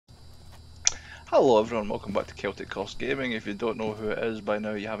Hello everyone, welcome back to Celtic Cost Gaming. If you don't know who it is by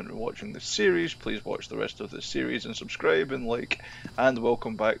now, you haven't been watching the series, please watch the rest of the series and subscribe and like. And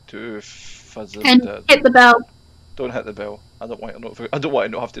welcome back to And hit the bell. Don't hit the bell. I don't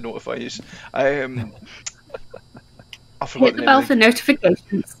want to have to notify you. I forgot Hit the bell for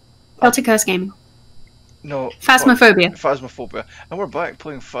notifications. Celtic Coast Gaming. No. Phasmaphobia. Phasmaphobia. And we're back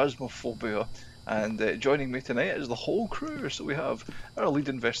playing Phasmaphobia. And joining me tonight is the whole crew. So we have our lead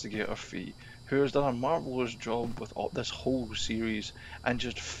investigator, Fee, who has done a marvellous job with this whole series and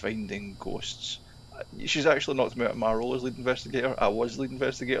just finding ghosts. She's actually knocked me out of my role as lead investigator. I was lead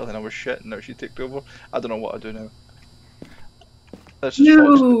investigator, then I was shit, and now she took over. I don't know what I do now.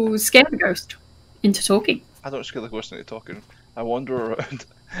 You scare the ghost into talking. I don't scare the ghost into talking. I wander around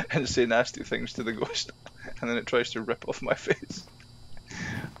and say nasty things to the ghost, and then it tries to rip off my face.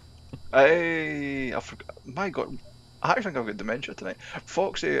 I forgot. My God, I actually think I've got dementia tonight.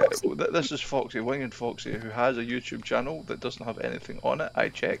 Foxy, this is Foxy, Winged Foxy, who has a YouTube channel that doesn't have anything on it. I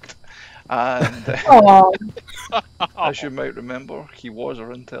checked, and as you might remember, he was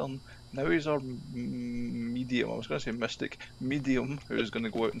our intern. Now he's our medium. I was going to say mystic medium, who's going to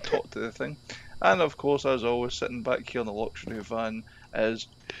go out and talk to the thing. And of course, as always, sitting back here in the luxury van is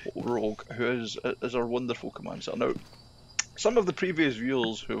Rogue, who is our wonderful command center. Now, some of the previous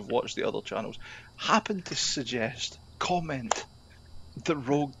viewers who have watched the other channels happen to comment that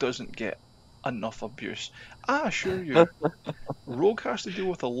Rogue doesn't get enough abuse. I assure you, Rogue has to deal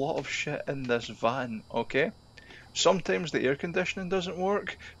with a lot of shit in this van, okay? Sometimes the air conditioning doesn't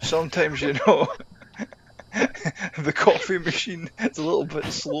work, sometimes, you know, the coffee machine is a little bit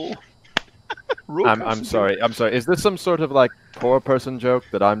slow. I'm sorry, is this some sort of like poor person joke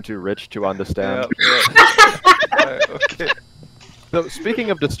that I'm too rich to understand? Right, okay. So,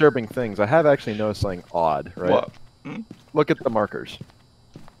 speaking of disturbing things, I have actually noticed something odd, right? What? Hmm? Look at the markers.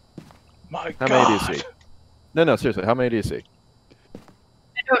 My How God. many do you see? No, seriously, how many do you see?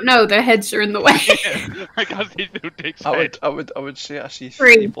 I don't know, their heads are in the way. I can't see who takes I head. would say I see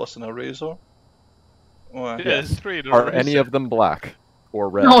Three. 3 plus an eraser. Oh, Yeah, Yes. there's 3 in a Are row. any of them black or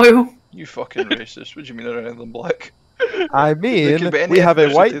red? No. you fucking racist. What do you mean are any of them black? I mean, could be any we have a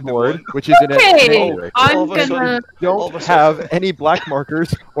ethnicity they whiteboard, want. which is in Okay, it. I'm all of a gonna... sudden- all of Don't a sudden- have any black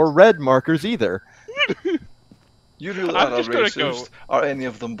markers or red markers either. You really I'm are a just gonna racist. Are any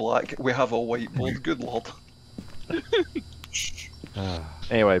of them black? We have a whiteboard, good lord.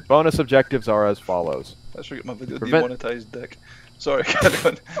 Anyway, bonus objectives are as follows. Let's forget my video Prevent- demonetized dick. Sorry, carry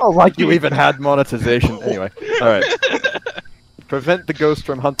on. Oh, like you even had monetization. Anyway, alright. Prevent the ghost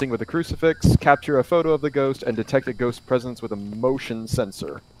from hunting with a crucifix, capture a photo of the ghost, and detect a ghost presence with a motion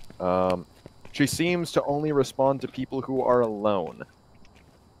sensor. She seems to only respond to people who are alone.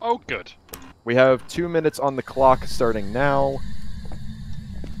 Oh, good. We have 2 minutes on the clock starting now.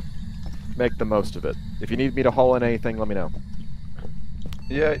 Make the most of it. If you need me to haul in anything, let me know.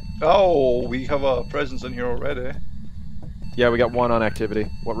 Yeah. Oh, we have a presence in here already. Yeah, we got 1 on activity.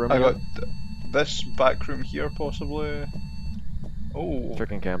 What room? I we got this back room here, possibly. Oh,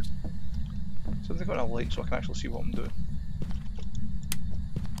 Tricking cams. something got a light so I can actually see what I'm doing.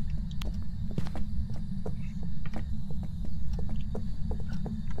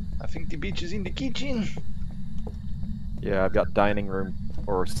 I think the beach is in the kitchen. Yeah, I've got dining room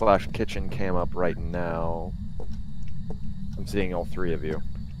or slash kitchen cam up right now. I'm seeing all 3 of you.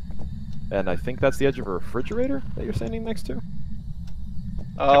 And I think that's the edge of a refrigerator that you're standing next to?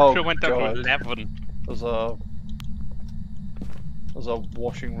 Oh, Temperature went up to God. 11. There's a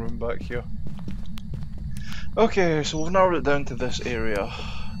washing room back here. Okay, so we've narrowed it down to this area,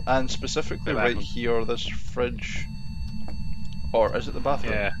 and specifically right 11. here, this fridge. Or is it the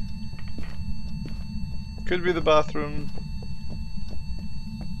bathroom? Yeah. Could be the bathroom.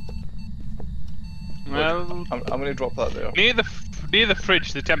 Well, I'm gonna drop that there. near the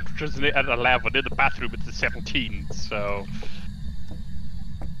fridge, the temperature's at 11. In the bathroom, it's at 17. So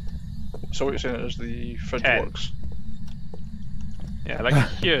So what you're saying is the fridge 10. works. yeah, like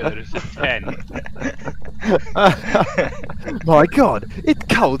here, there's a 10. My God, it's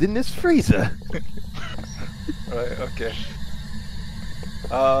cold in this freezer. Right, okay.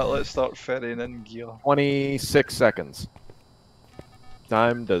 Let's start ferrying in gear. 26 seconds.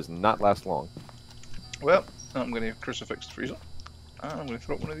 Time does not last long. Well, I'm gonna crucifix the freezer. And I'm gonna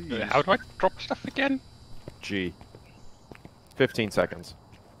throw up one of these. How do I drop stuff again? G. 15 seconds.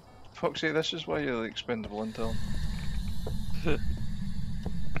 Foxy, this is why you're the expendable intern.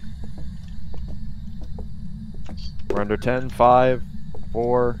 We're under 10, 5,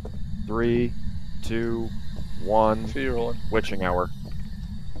 4, 3, 2, 1. So you're rolling. Witching hour.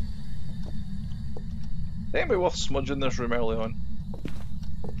 Anybody worth smudging this room early on?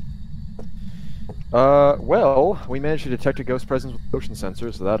 Well, we managed to detect a ghost presence with motion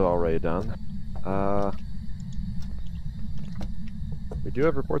sensors, so that's already done. We do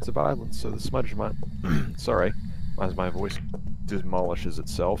have reports of violence, so the smudge might... Sorry, as my voice demolishes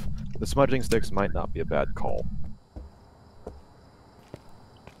itself. The smudging sticks might not be a bad call.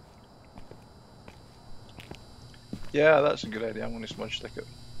 Yeah, that's a good idea. I'm going to smudge stick it.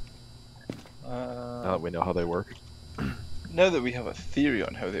 Now that we know how they work. Now that we have a theory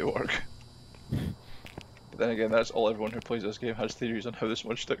on how they work. But then again, that's all everyone who plays this game has theories on how the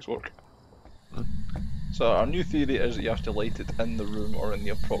smudge sticks work. So our new theory is that you have to light it in the room or in the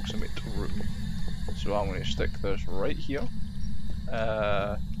approximate room. So I'm going to stick this right here,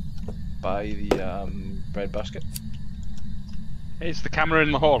 by the bread basket. Hey, is the camera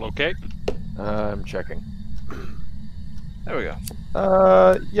in the hall, okay? I'm checking. There we go.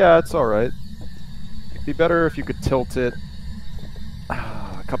 Yeah, it's alright. It'd be better if you could tilt it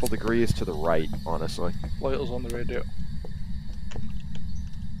a couple degrees to the right, honestly. Lighters on the radio.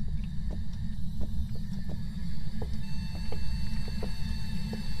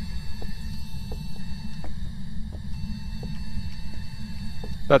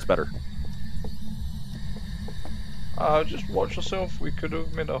 That's better. Just watch yourself. We could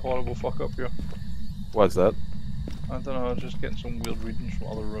have made a horrible fuck up here. What's that? I don't know, just getting some weird readings from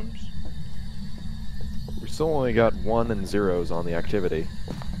other rooms. We still only got 1 and 0s on the activity.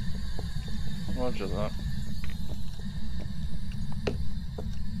 Roger that.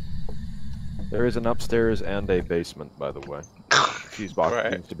 There is an upstairs and a basement, by the way. Fuse box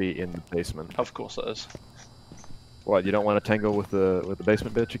Right. seems to be in the basement. Of course it is. What? You don't want to tangle with the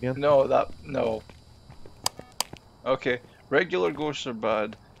basement bitch again? No, no. Okay, regular ghosts are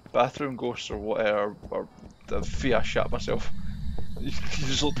bad. Bathroom ghosts or whatever, or the fee I shat myself. You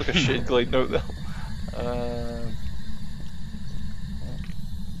just looked like a shade gliding out there.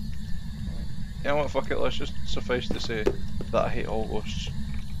 You know what, fuck it, let's just suffice to say that I hate all ghosts.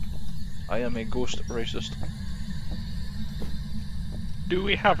 I am a ghost racist. Do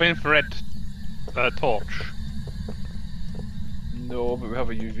we have infrared torch? No, but we have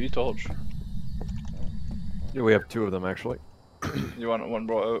a UV torch. Yeah, we have 2 of them, actually. You want one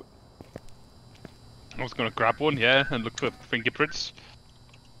brought out? I was gonna grab one, yeah, and look for fingerprints.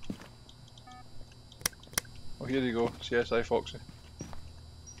 Oh, here you go, CSI Foxy.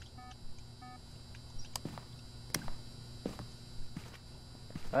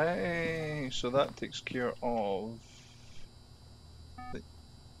 Aye, so that takes care of the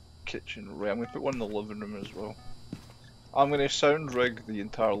kitchen. Right, I'm going to put one in the living room as well. I'm going to sound rig the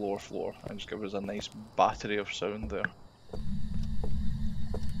entire lower floor and just give us a nice battery of sound there.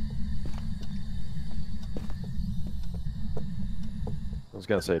 I was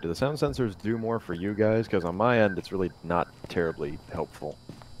gonna say, do the sound sensors do more for you guys? Because on my end, it's really not terribly helpful.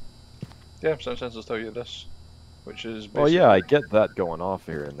 Yeah, sound sensors tell you this, which is basically... Well, yeah, I get that going off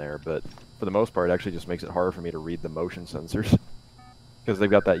here and there, but for the most part, it actually just makes it harder for me to read the motion sensors. Because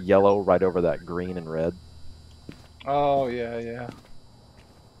they've got that yellow right over that green and red. Oh, yeah, yeah.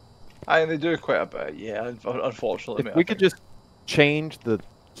 Aye, they do quite a bit, yeah, unfortunately. If we could just change the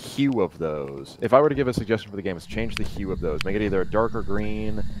hue of those. If I were to give a suggestion for the game, is change the hue of those. Make it either a darker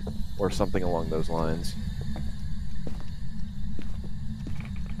green or something along those lines.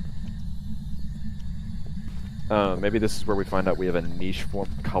 Maybe this is where we find out we have a niche form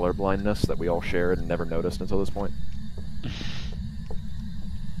of color blindness that we all shared and never noticed until this point.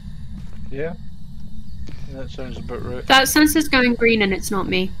 Yeah. That sounds about right. That sensor's going green and it's not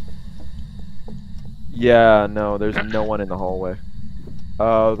me. Yeah, no, there's no one in the hallway.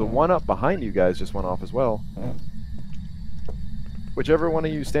 The one up behind you guys just went off as well. Whichever one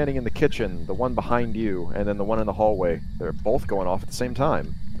of you standing in the kitchen, the one behind you, and then the one in the hallway, they're both going off at the same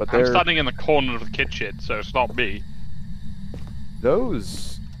time. But I'm they're... standing in the corner of the kitchen, so it's not me.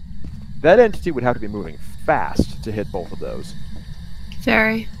 Those... That entity would have to be moving fast to hit both of those.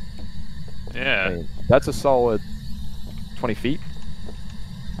 Very. Yeah. I mean, that's a solid 20 feet.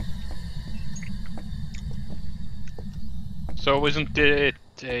 So isn't it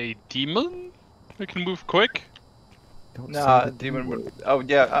a demon? We can move quick? Don't Nah, say the demon word. would... Oh,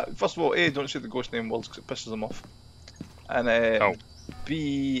 yeah, first of all, A, don't say the ghost name words because it pisses them off. And Oh.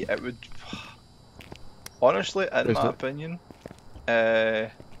 B, it would... Honestly, in Is my it? opinion,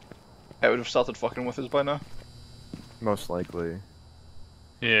 it would have started fucking with us by now. Most likely.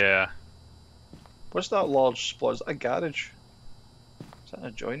 Yeah. What's that large spot? Is that a garage? Is that an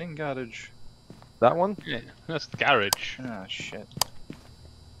adjoining garage? That one? Yeah, that's the garage. Ah, shit.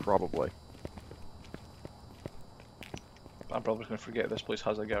 Probably. I'm probably going to forget this place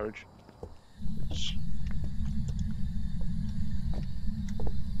has a garage. It's...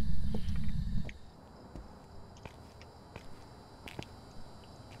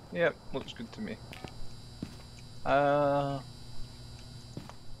 Yep, looks good to me.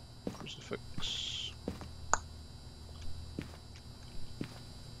 Crucifix.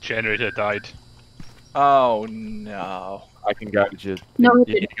 Generator died. Oh no. I can guide you. No, You it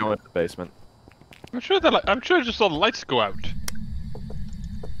need to didn't. go into the basement. I'm sure I just saw the lights go out.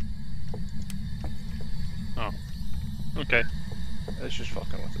 Oh. Okay. It's just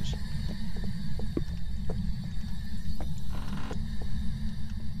fucking with us.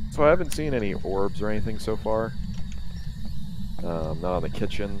 So I haven't seen any orbs or anything so far. Not on the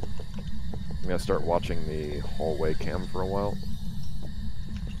kitchen. I'm gonna start watching the hallway cam for a while.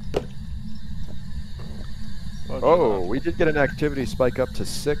 Oh, we did get an activity spike up to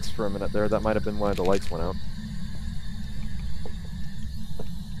 6 for a minute there. That might have been why the lights went out.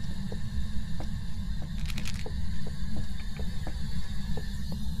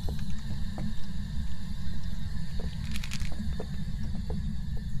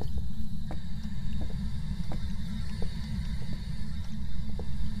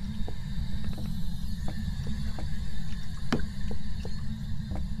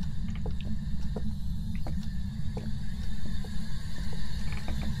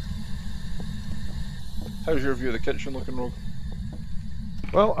 How's your view of the kitchen looking, Rogue?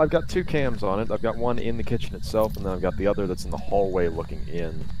 Well, I've got 2 cams on it. I've got one in the kitchen itself, and then I've got the other that's in the hallway looking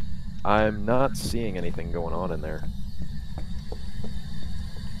in. I'm not seeing anything going on in there.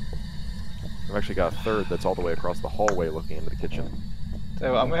 I've actually got a third that's all the way across the hallway looking into the kitchen. Tell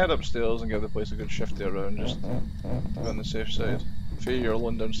you what, I'm gonna head upstairs and give the place a good shifty around, just to be on the safe side. Faye, you're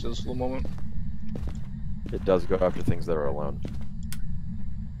alone downstairs for the moment. It does go after things that are alone.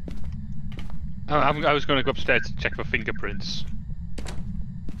 I was going to go upstairs to check for fingerprints.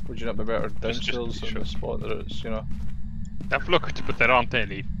 Would you not be better Just to downstairs be in sure. the spot that it's, you know, I've looked, but there aren't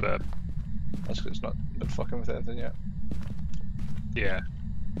any. But that's 'cause it's not been fucking with anything yet. yeah.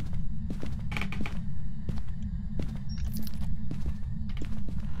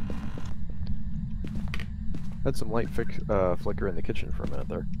 Had some light flicker in the kitchen for a minute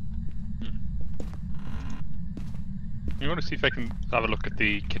there. You want to see if I can have a look at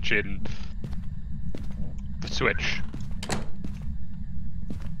the kitchen switch?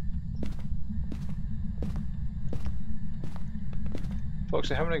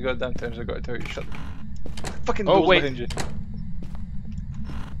 Foxy, how many goddamn times have I got to tell you shut the fucking Oh, doors wait. behind you?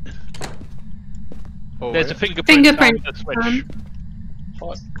 Oh, There's a wait. fingerprint on the switch.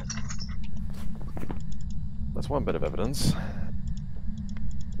 Hot. That's one bit of evidence.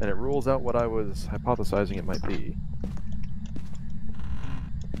 And it rules out what I was hypothesizing it might be.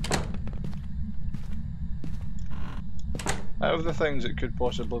 Out of the things it could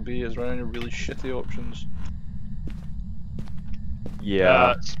possibly be, is there any really shitty options?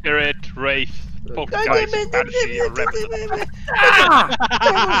 Yeah. Spirit, Wraith, Poltergeist, Banshee, or Revenant.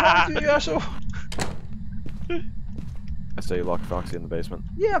 Ah! You asshole! I say you locked Foxy in the basement.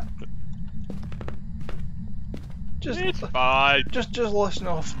 Yep. Just, It's fine. just listen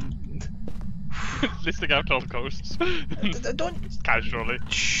off. Listing out all ghosts. Don't. Casually.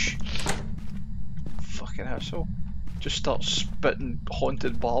 Shh. Fucking asshole. Just start spitting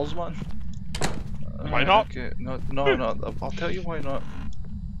haunted balls, man. Why not? Okay. No. I'll tell you why not.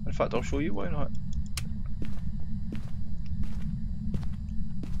 In fact, I'll show you why not.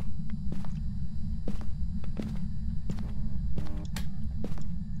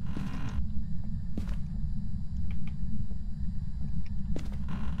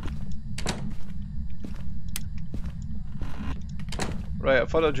 Right,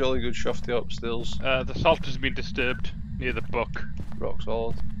 I've had a jolly good shufty upstairs. The salt has been disturbed near the book. Rock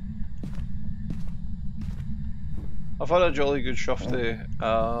solid. I've had a jolly good shufty.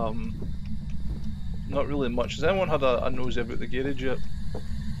 Not really much. Has anyone had a nosy about the garage yet?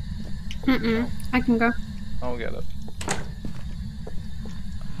 Mm-mm. I can go. I'll get it.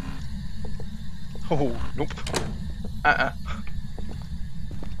 Oh, nope.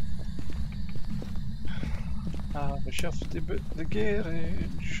 Have a shufty about the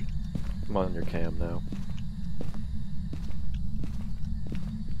garage. I'm on your cam now.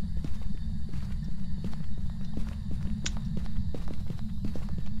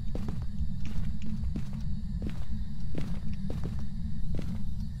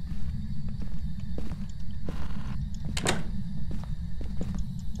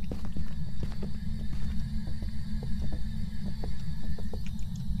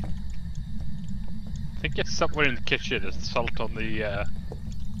 I think it's somewhere in the kitchen. There's salt on the Oh,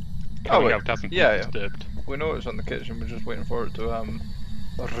 coming wait. out hasn't Yeah, been yeah. disturbed. We know it's on the kitchen, we're just waiting for it to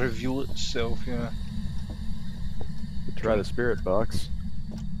reveal itself, you know. Could try the spirit box.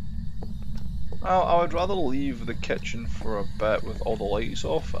 I would rather leave the kitchen for a bit with all the lights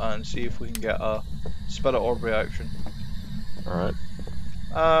off and see if we can get a spirit orb reaction. Alright.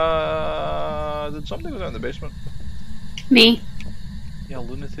 Did somebody go down in the basement? Me. Yeah,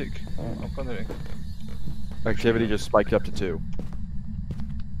 lunatic. I'm continuing. Activity just spiked up to 2.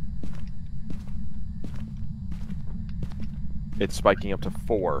 It's spiking up to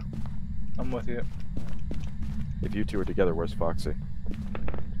 4. I'm with you. If you two are together, where's Foxy?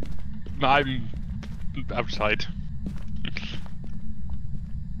 I'm outside.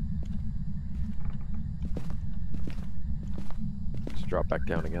 Just drop back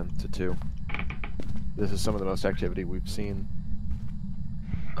down again to 2. This is some of the most activity we've seen.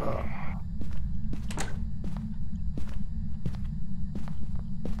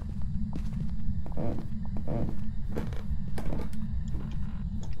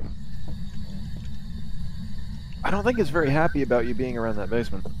 I don't think it's very happy about you being around that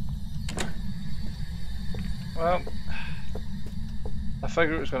basement. Well, I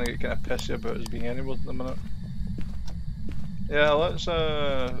figured it was going to get kind of pissy about us being anywhere in a minute. Yeah,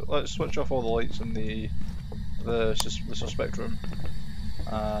 let's switch off all the lights in the suspect room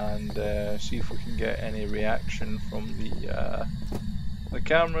and see if we can get any reaction from the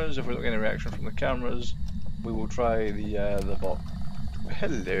cameras. If we don't get any reaction from the cameras, we will try the bot.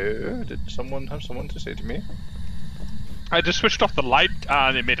 Hello, did someone have someone to say to me? I just switched off the light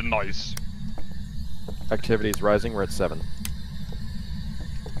and it made a noise. Activity is rising, we're at 7.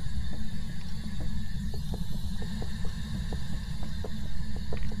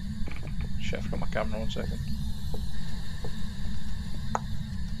 Chef, got my camera 1 second.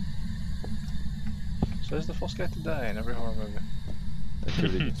 So is the first guy to die in every horror movie?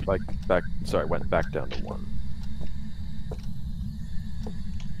 Activity spiked back, sorry, went back down to 1.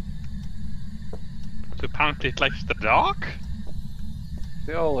 So apparently it likes the dark?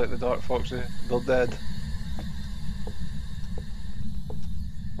 They all like the dark, Foxy. They're dead.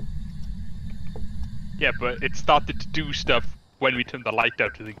 Yeah, but it started to do stuff when we turned the light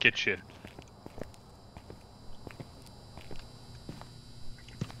out in the kitchen.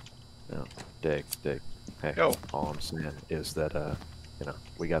 No, dig. Hey, Go. all I'm saying is that, you know,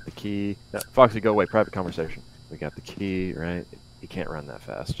 we got the key. No, Foxy, go away, private conversation. We got the key, right? You can't run that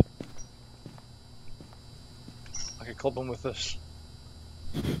fast. I could club him with this.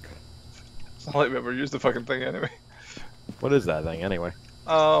 It's not like we ever used the fucking thing anyway. What is that thing, anyway?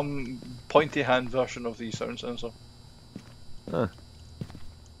 Pointy hand version of the sound sensor. Huh.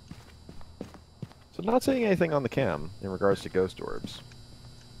 So not saying anything on the cam in regards to ghost orbs.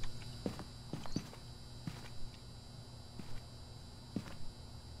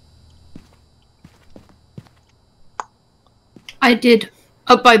 I did.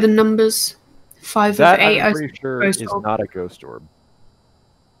 Up by the numbers. 5 That, of 8. I'm pretty sure, ghost is orb. not a ghost orb.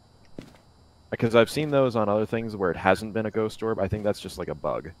 Because I've seen those on other things where it hasn't been a ghost orb. I think that's just like a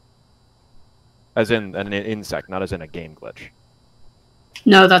bug. As in an insect, not as in a game glitch.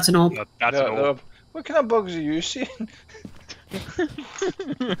 No, that's an orb. That's Yeah, an orb. what kind of bugs are you seeing?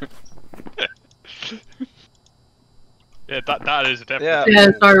 Yeah, that is definitely. Yeah.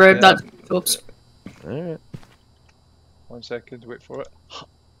 Yeah, sorry, Rob, Yeah. that's orbs. Alright. 1 second, wait for it.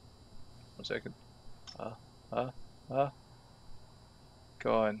 1 second.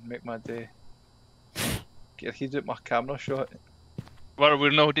 Go on, make my day. Get he did my camera shot. Well, we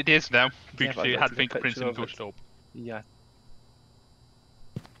know what it is now because but you I'd had take a fingerprints picture in of it. Ghost Orb. Yeah.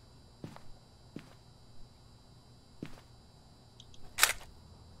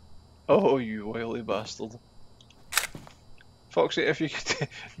 Oh, you oily bastard. Foxy, if you could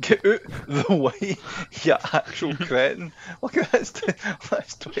get out the way, you actual cretin. Look at this,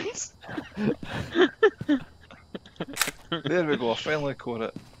 that's twice. There we go, I finally caught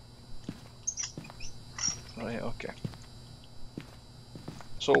it. Right, okay.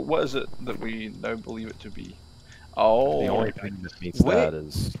 So what is it that we now believe it to be? Oh, The only thing that meets Wait. that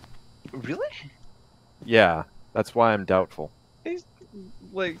is... really? Yeah, that's why I'm doubtful. He's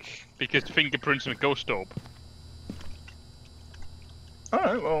like... Because fingerprints in a Ghost Orb.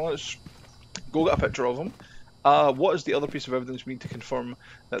 Alright, well let's go get a picture of him. What is the other piece of evidence we need to confirm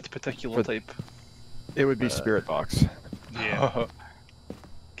that particular type? It would be Spirit Box. Yeah.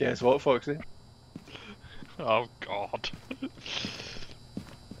 Guess what, Foxy? Oh god.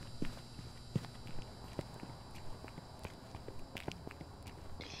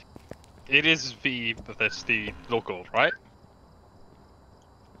 It is that's the local, right?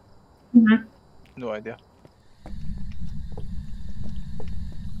 Mhm. No idea.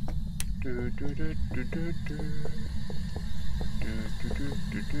 Do, do, do, do, do, do. Do, do, do,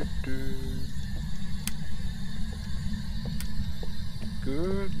 do, do, do.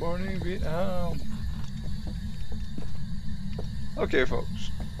 Good morning, Vietnam. Okay, folks.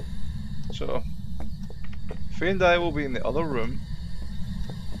 So, Faye and I will be in the other room.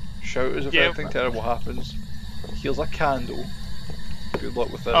 Shout as if Yeah. anything terrible happens. Here's a candle. Good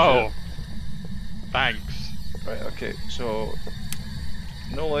luck with that. Oh. Thanks. Right, okay, so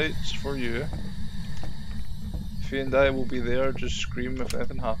no lights for you. Faye and I will be there, just scream if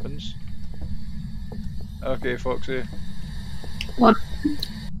anything happens. Okay, Foxy. What?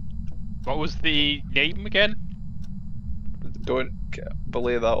 What was the name again? Don't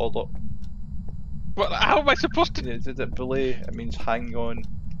belay that order. What? How am I supposed to? Yeah, did it belay? It means hang on,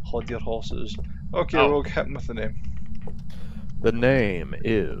 hold your horses. Okay, Oh. Rogue, hit him with the name. The name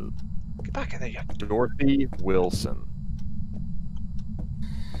is Get back in there, you. Dorothy Wilson.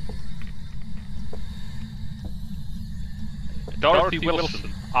 Dorothy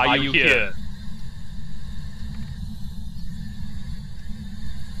Wilson, are you here?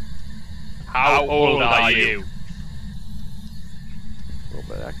 How old are you? A little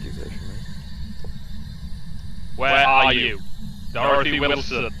bit of accusation, right? Where are you? Dorothy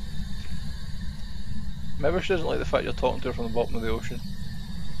Wilson. Maybe she doesn't like the fact you're talking to her from the bottom of the ocean.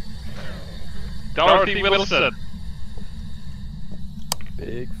 Dorothy Wilson.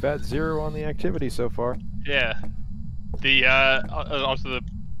 Big fat 0 on the activity so far. Yeah. The also the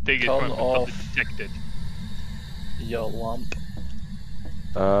thing is Turn not off. detected. Your lamp.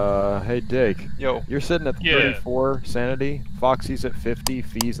 Hey Dake, Yo, you're sitting at Yeah. 34 sanity. Foxy's at 50.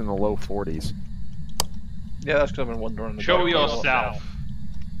 Fee's in the low 40s. yeah, that's because I've been wondering. Show about it a lot. yourself.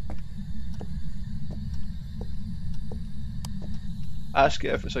 Ask it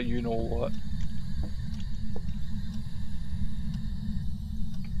if it's a you know what.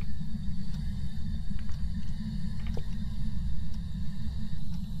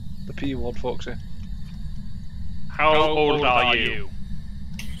 The P word, Foxy. How old are you?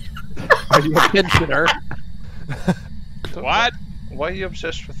 Are you a pensioner? What? Why are you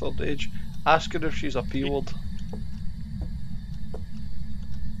obsessed with old age? Ask her if she's a P word.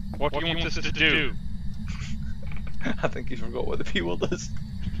 What do you want us to do? I think you forgot what the P word is.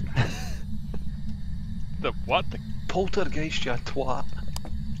 The what? The Poltergeist, you twat.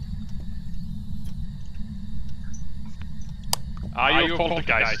 Are you a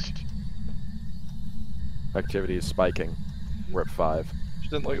poltergeist? Activity is spiking. We're at 5. She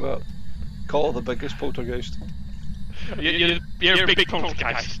didn't like that. Call her the biggest poltergeist. You're a big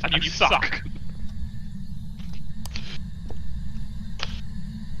poltergeist, and you suck.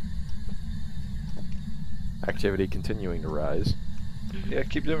 Activity continuing to rise. Yeah,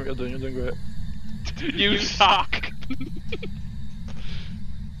 keep doing what you're doing great. You suck.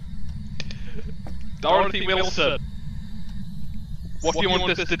 Dorothy Wilson. What do you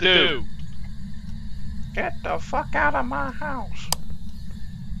want us to do? Get the fuck out of my house.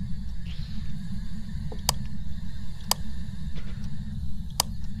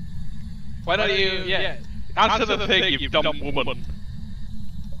 Why don't you, answer the thing, you dumb woman.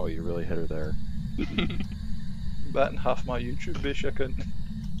 Oh, you really hit her there. Batting half my YouTube base, I couldn't.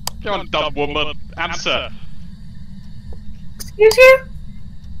 Come on, dumb woman, answer. Excuse you?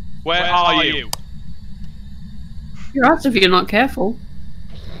 Where are you? You're out if you're not careful.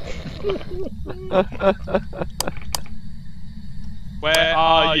 Where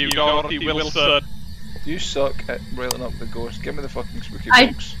are you, Dorothy Wilson? You suck at railing up the ghost. Give me the fucking spooky I-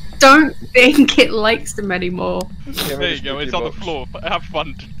 box. Don't think it likes them anymore. Give me There the you go, spooky it's on the box. floor. Have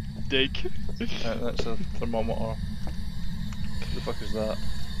fun, Dig. That's a thermometer. What the fuck is that?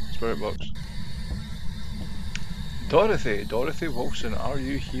 Spirit box. Dorothy Wilson, are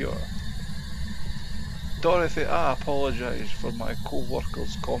you here? Dorothy, I apologise for my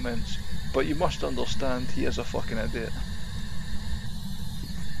co-worker's comments, but you must understand he is a fucking idiot.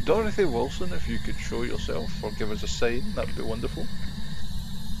 Dorothy Wilson, if you could show yourself or give us a sign, that would be wonderful.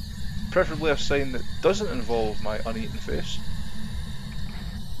 Preferably a sign that doesn't involve my uneaten face.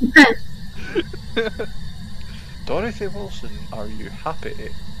 Dorothy Wilson, are you happy?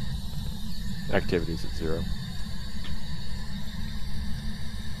 Activity's at 0.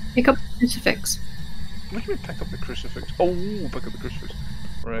 Pick up the crucifix. What do you mean pick up the crucifix? Oh, pick up the crucifix.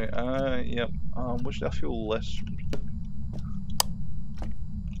 Right, yep. Which do I feel less?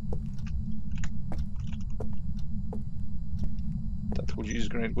 Tactical Jesus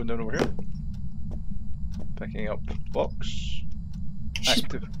grenade going down over here. Picking up box.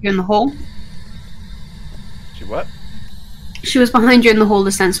 Active. You're in the hall. See what? She was behind you in the hall.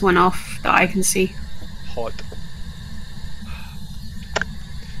 The sensor went off that I can see. Hot.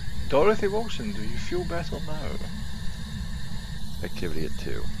 Dorothy Wilson, do you feel better now? Activity at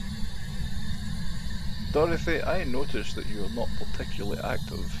 2. Dorothy, I noticed that you are not particularly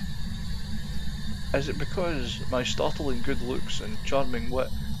active. Is it because my startling good looks and charming wit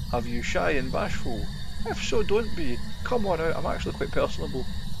have you shy and bashful? If so, don't be. Come on out, I'm actually quite personable.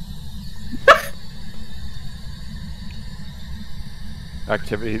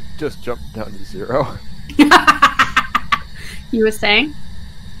 Activity just jumped down to 0. You were saying?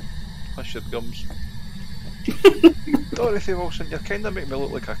 Hush your gums. Dorothy Wilson, you kinda make me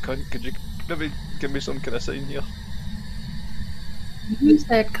look like a cunt. Could you maybe give me some kind of sign here? You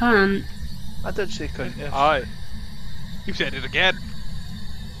said cunt. I did say cunt, yes. Aye. You said it again.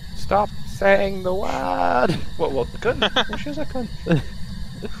 Stop saying the word. What word? Cunt? Well, she's a cunt.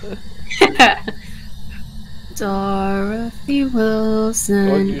 Dorothy Wilson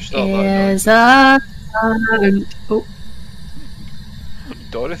Don't you start that is a cunt. Oh,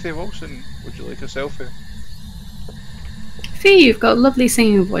 Dorothy Wilson, would you like a selfie? Fee, you've got a lovely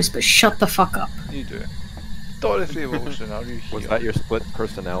singing voice, but shut the fuck up. You do. Dorothy Wilson, are you here? Was that your split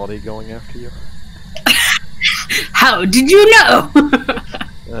personality going after you? How did you know?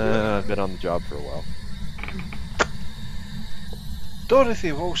 I've been on the job for a while.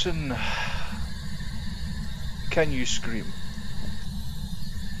 Dorothy Wilson, can you scream?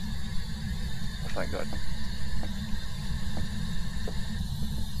 Oh, thank God.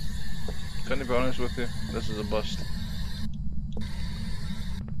 Can I be honest with you? This is a bust.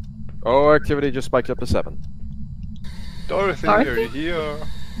 Oh, activity just spiked up to 7. Dorothy, Dorothy? are you here?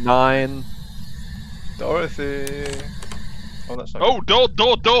 9. Dorothy. Oh, that's not. Oh,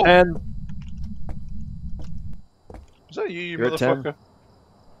 do. And Is that you You're at 10. motherfucker?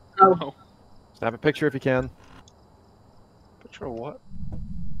 Oh, snap a picture if you can. Picture of what?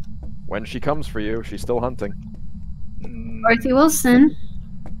 When she comes for you, she's still hunting. Dorothy Wilson.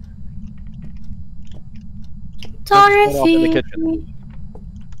 Just run off in the Dorothy. kitchen.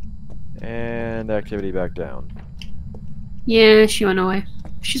 And activity back down. Yeah, she went away.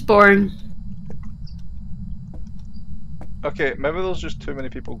 She's boring. Okay, maybe there's just too many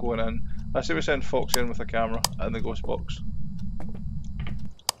people going in. I say we send Foxy in with a camera and the ghost box.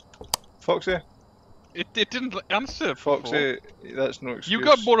 Foxy? It didn't answer. Foxy, that's no excuse. You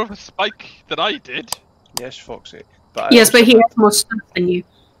got more of a spike than I did. Yes, Foxy. But Yes, also but he has more stuff than you.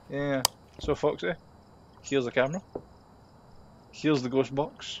 Yeah. So Foxy, here's the camera. Here's the ghost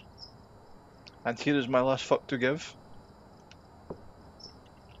box. And here is my last fuck to give.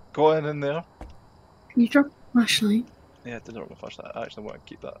 Go in there. Can you drop a flashlight? Yeah, I did drop my flashlight. I actually want to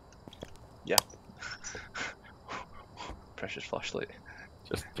keep that. Yeah. Precious flashlight.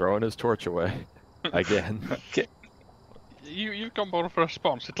 Just throwing his torch away. Again. Okay, You've got more of a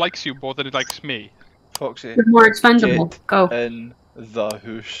response. It likes you more than it likes me. Foxy, You're more expendable. Get Go. in the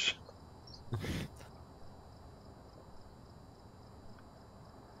house.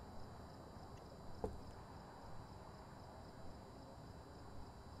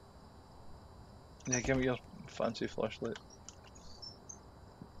 Yeah, give me your fancy flashlight.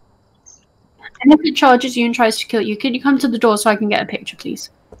 And if it charges you and tries to kill you, can you come to the door so I can get a picture, please?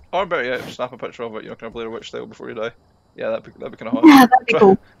 Or better yet, snap a picture of it. You're not gonna Blair Witch style before you die. Yeah, that'd be kind of hot. Yeah, that'd be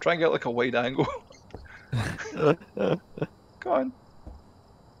cool. Try and get like a wide angle. Go on.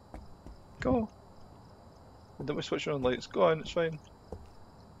 Go. Don't we switch on lights? Go on, it's fine.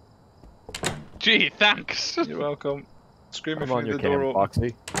 Gee, thanks. You're welcome. Scream if Come you on, need you the door can, open.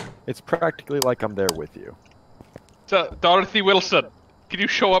 Foxy. It's practically like I'm there with you. So, Dorothy Wilson, can you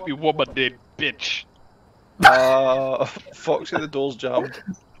show up, you woman named bitch? Foxy, the door's jammed.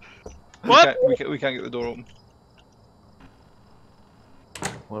 What? We can't get the door open.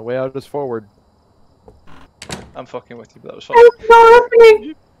 One way out is forward. I'm fucking with you, but that was fun. Oh,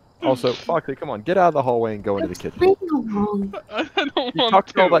 Dorothy! Also, Foxy, come on, get out of the hallway and go into the kitchen. Leave me alone. I don't You want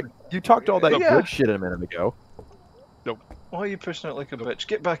talked to. all that Yeah. good shit a minute ago. Why are you pushing it like a bitch?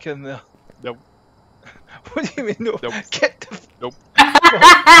 Get back in there. Nope. What do you mean no? Nope. Get the Nope.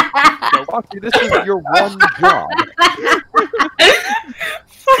 Foxy, this is your one job.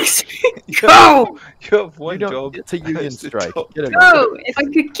 Go! You have one You don't. job. It's a union It's to strike. talk. Get in. Go! If I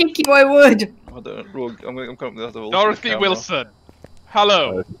could kick you, I would. Hold on, Rogue. I'm coming up with the Dorothy camera. Wilson,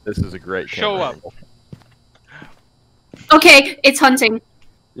 hello. This is a great Show camera up. angle. Okay, it's hunting.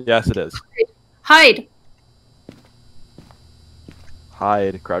 Yes, it is. Hide.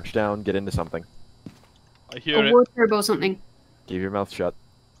 Hide, crouch down, get into something. I hear A it. war turbo something. Keep your mouth shut.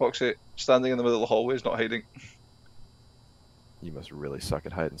 Foxy, standing in the middle of the hallway is not hiding. You must really suck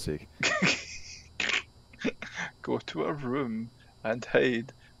at hide and seek. Go to a room and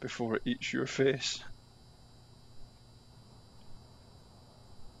hide before it eats your face.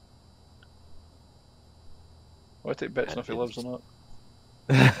 Will I take bets on if he lives or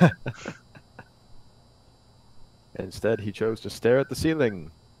not? Instead, he chose to stare at the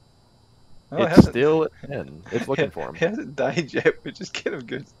ceiling. Oh, he It's hasn't- still at 10. It's looking for him. He hasn't died yet, which is kind of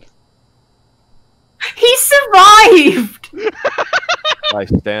good. He survived! By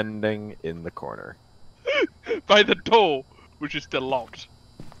standing in the corner. By the door, which is still locked.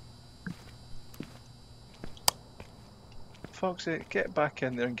 Foxy, get back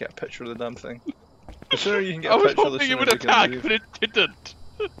in there and get a picture of the damn thing. The sooner you can get I a was picture, the hoping it sooner would we can attack, leave. but it didn't.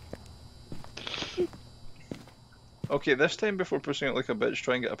 Okay, this time before pushing it like a bitch,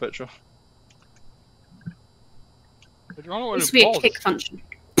 try and get a picture. I don't know what Used to it be a was. kick function.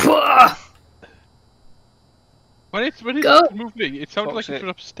 Pwah! When it's Go. moving, it sounded like Foxy, it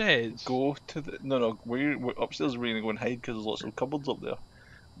was upstairs. Go to the... No, we're upstairs we're gonna go and hide because there's lots of cupboards up there.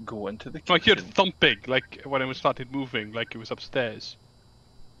 Go into the Like you kitchen. heard thumping, like when it started moving, like it was upstairs.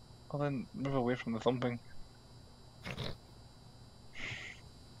 Well then, move away from the thumping.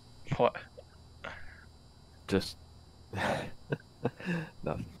 What? Just...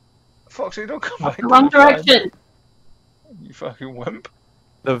 Nothing. Foxy, don't come back. The wrong to the van, direction. You fucking wimp.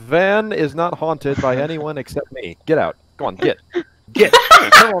 The van is not haunted by anyone except me. Get out. Go on, get. Get. I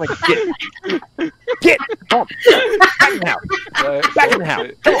don't want to get. Get. Come on. Back in the house. Right, Back in the house.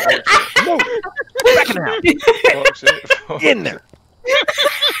 Come on. No. Back in the house. Foxy, In there.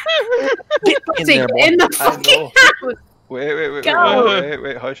 Get in Take there, boy. in the I fucking know. house! Wait,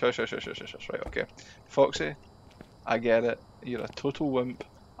 Go. hush, hush. Right, okay. Foxy, I get it. You're a total wimp.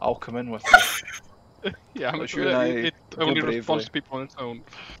 I'll come in with you. Yeah, I'm Let's sure you and I it go only bravely. responds to people on its own.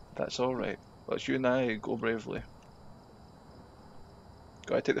 That's alright. Let's you and I go bravely.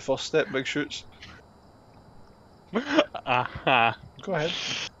 Gotta take the first step, big shoots. Aha. Go ahead.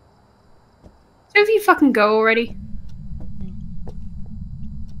 So if you fucking go already.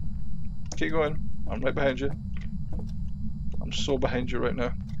 Keep going. I'm right behind you. I'm so behind you right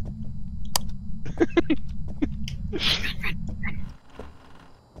now.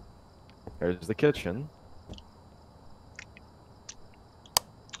 There's the kitchen.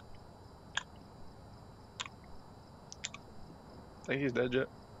 I think he's dead yet.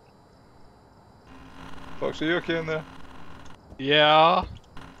 Fox, are you okay in there? Yeah.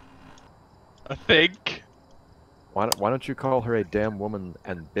 I think. Why don't you call her a damn woman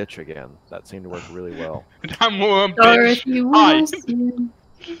and bitch again? That seemed to work really well. I'm more bitch. Dorothy Hi. Wilson.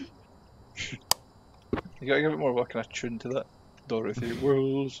 You gotta give it more work and a tune to that. Dorothy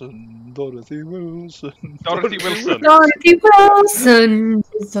Wilson, Dorothy Wilson. Dorothy Wilson. Dorothy Wilson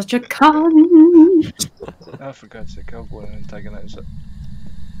is such a cunt. Ah, for God's sake, I'll go in and antagonize it.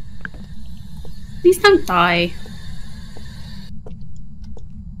 Please don't die.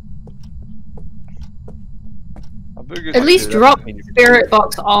 At least drop spirit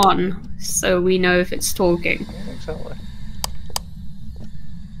box on, so we know if it's talking. Yeah, exactly.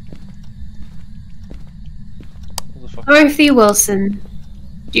 What the fuck? Dorothy Wilson,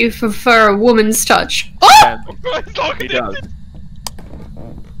 do you prefer a woman's touch? Oh! He does.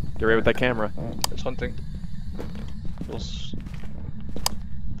 Get ready with that camera. It's hunting. Feels...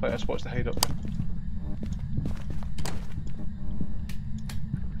 Find a spot to hide up there.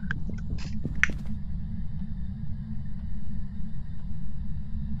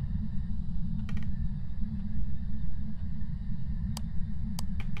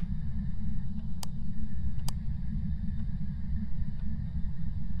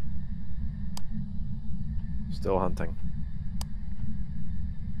 Still hunting.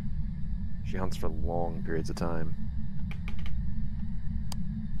 She hunts for long periods of time.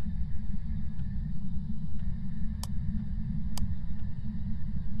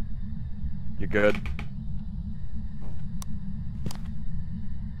 You good?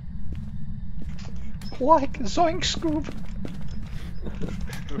 Like Zoink Scoob!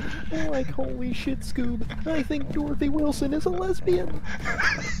 Like holy shit, Scoob. I think Dorothy Wilson is a lesbian.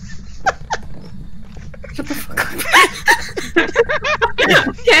 Shut the fuck up.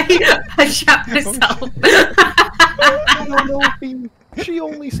 Okay, I shot myself. I don't know if she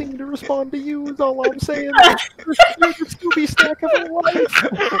only seemed to respond to you is all I'm saying. You're the Scooby snack of her life.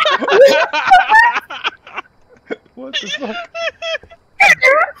 What the fuck?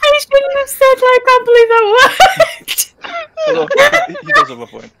 I shouldn't have said that. I can't believe that worked. Although, he does have a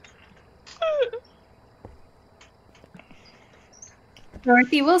point.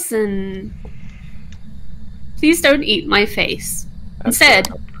 Dorothy Wilson, please don't eat my face. Instead,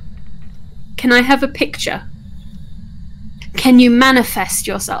 can I have a picture? Can you manifest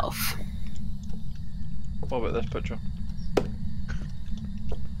yourself? What about this picture?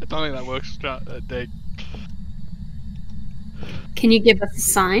 I don't think that works, Dig. Can you give us a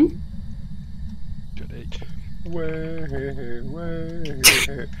sign? What's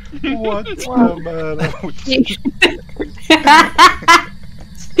the matter?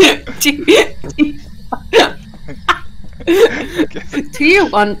 Do you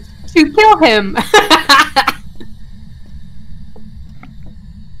want to kill him?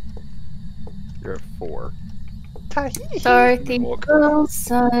 You're at 4. Dorothy Walk.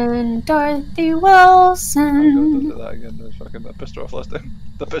 Wilson, Dorothy Don't Wilson. do that again. That pissed her off last time.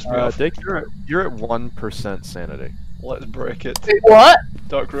 That pissed me off. Dick, you're at 1% sanity. Let's break it. Wait, what?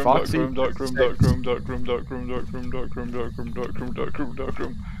 Dark room, Foxy, dark room, dark room, dark room, dark room, dark room, dark room, dark room, dark room, dark room, dark room, dark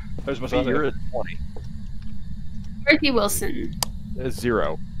room. How's my sanity? You're at 20. Dorothy Wilson.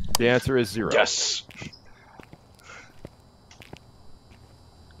 0. The answer is 0. Yes!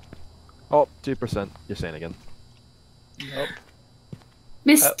 Oh, 2%. You're sane again. Nope.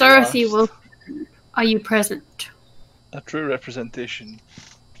 Miss At Dorothy last. Wilson, are you present? A true representation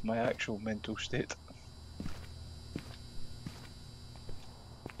of my actual mental state.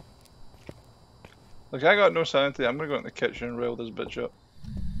 Look, I got no sanity. I'm gonna go in the kitchen and rail this bitch up.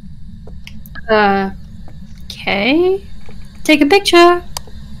 Okay. Take a picture.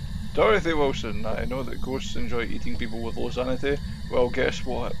 Dorothy Wilson, I know that ghosts enjoy eating people with low sanity. Well, guess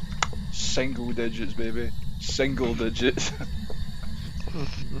what? Single digits, baby. Single digits.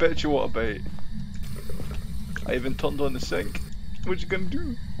 Bet you what a bite. I even turned on the sink. What you gonna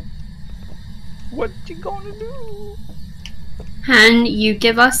do? What you gonna do? Can you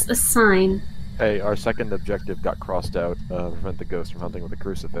give us a sign? Hey, our second objective got crossed out. Prevent the ghost from hunting with a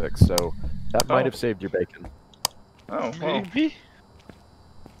crucifix. So that might have saved your bacon. Oh, well. Maybe.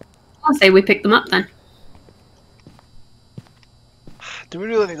 I'll say we pick them up then. Do we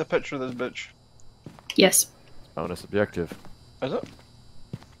really need a picture of this bitch? Yes. Bonus objective. Is it?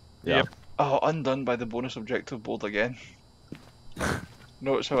 Yeah. Yep. Oh, undone by the bonus objective board again.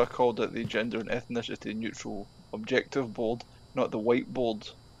 Notice how I called it the gender and ethnicity neutral objective board, not the white board.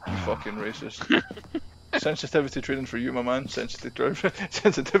 You fucking racist. Sensitivity training for you, my man.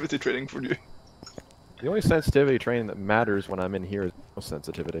 Sensitivity training for you. The only sensitivity training that matters when I'm in here is no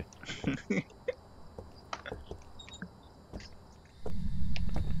sensitivity.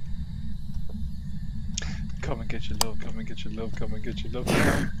 Come and get your love, come and get your love, come and get your love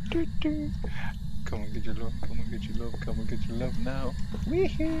now. Doo -doo. Come and get your love, come and get your love, come and get your love now. We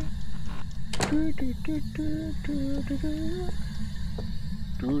here. Do do do do do do do.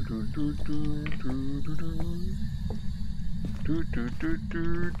 Do do do do do do do. Do do do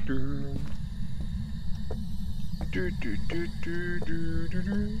do do. Do do do do do do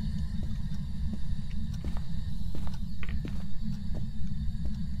do.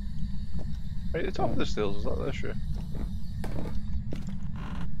 Right at the top of the stairs, is that the issue?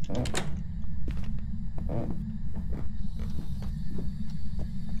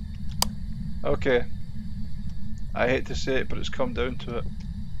 Okay. I hate to say it, but it's come down to it.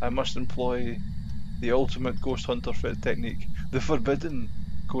 I must employ the ultimate ghost hunter fit technique. The forbidden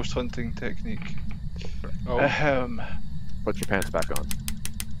ghost hunting technique. Oh. Ahem. Put your pants back on.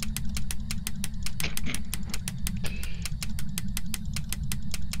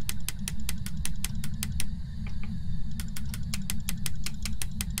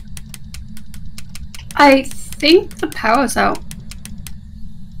 I think the power's out.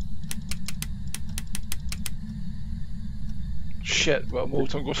 Shit, well,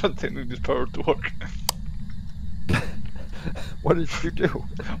 molten ghost hunting needs power to work. What did you do?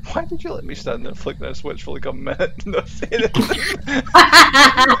 Why did you let me stand there flicking a switch for like a minute and not say anything?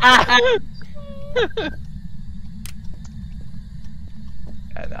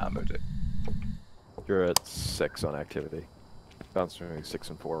 And I'm at it. You're at 6 on activity. Bouncing 6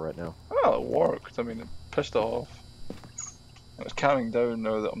 and 4 right now. Well, it worked. I mean, it pissed it off. It's calming down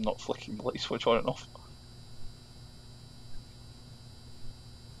now that I'm not flicking the light switch on and off.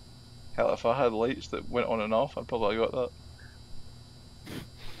 Hell, if I had lights that went on and off, I'd probably got that.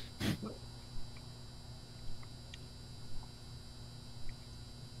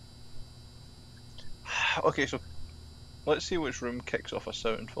 Okay, so let's see which room kicks off a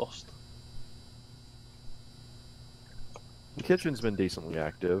sound first. The kitchen's been decently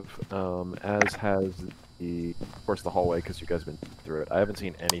active, as has of course, the hallway, because you guys have been through it. I haven't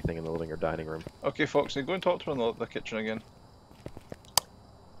seen anything in the living or dining room. Okay, Foxy, go and talk to her in the kitchen again.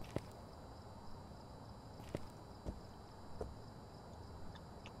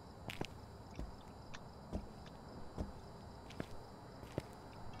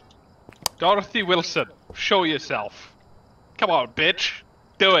 Dorothy Wilson, show yourself. Come on, bitch.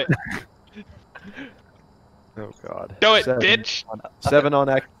 Do it. Oh god. Do it, 7 bitch. 7 on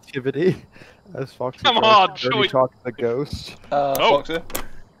activity. As Foxy Come tries on, to show dirty it. talk to the ghost. Foxy?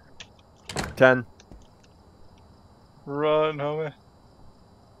 10. Run, homie.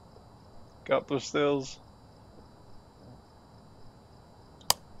 Get up those stairs.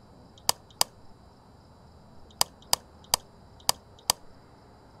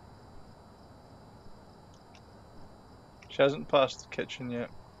 She hasn't passed the kitchen yet.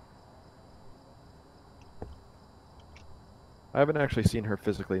 I haven't actually seen her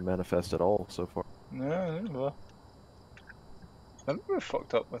physically manifest at all so far. No, never. I think we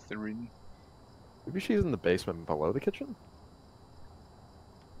fucked up with the reading. Maybe she's in the basement below the kitchen?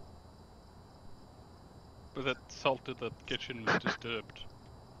 But that salted that kitchen was disturbed.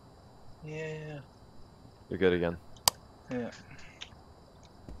 Yeah. You're good again. Yeah.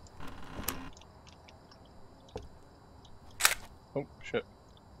 Oh, shit.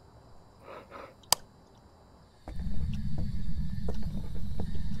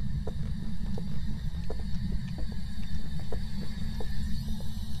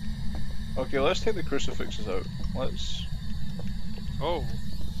 Okay, let's take the crucifixes out. Let's... Oh.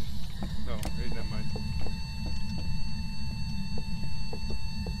 No, hey, never mind.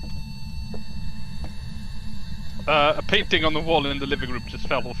 A painting on the wall in the living room just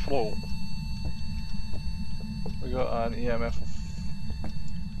fell on the floor. We got an EMF of...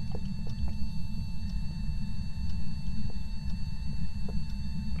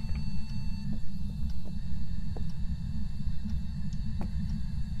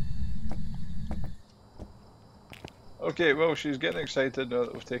 Okay, well, she's getting excited now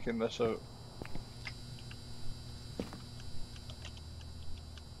that we've taken this out.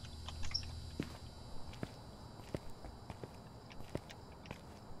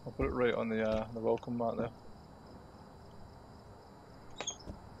 I'll put it right on the welcome mat there.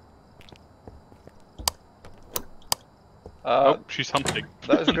 Oh, she's hunting.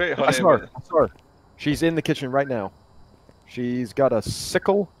 That is great, honey. I saw her. I saw her. She's in the kitchen right now. She's got a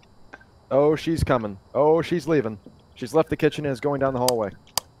sickle. Oh, she's coming. Oh, she's leaving. She's left the kitchen and is going down the hallway.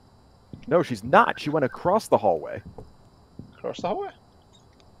 No, she's not. She went across the hallway. Across the hallway?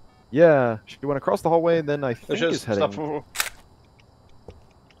 Yeah, she went across the hallway and then I think There's is just heading... stuff.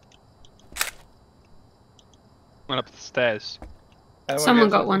 Went up the stairs. Someone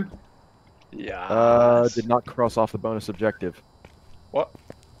got one. Yeah. Did not cross off the bonus objective. What?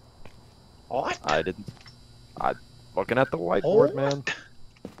 What? I didn't. I'm looking at the whiteboard, man.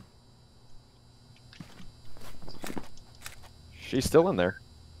 She's still in there.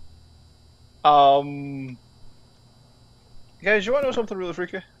 Guys, you want to know something really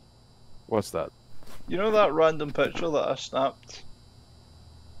freaky? What's that? You know that random picture that I snapped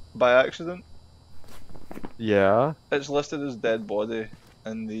by accident? Yeah. It's listed as dead body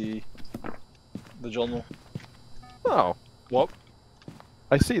in the journal. Oh. Well,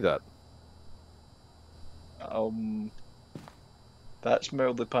 I see that. That's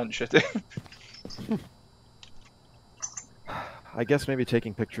mildly pants shitty. I guess maybe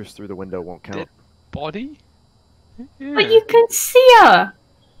taking pictures through the window won't count. Dead body? Yeah. But you can see her!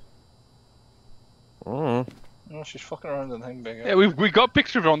 Oh. No, she's fucking around in the thing big. Yeah, we got a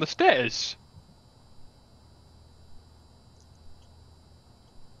picture of her on the stairs.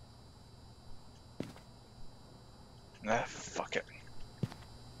 Nah, fuck it.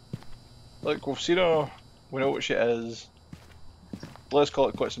 Look, we've seen her, we know what she is. Let's call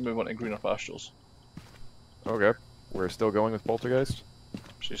it quits and move on to greener pastures. Okay. We're still going with Poltergeist?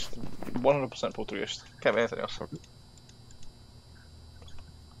 She's 100% poltergeist. Can't be anything else. Okay.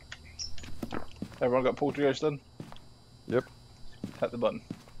 Everyone got poltergeist in? Yep. Hit the button.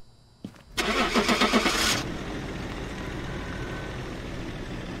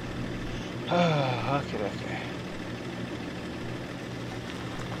 Okay.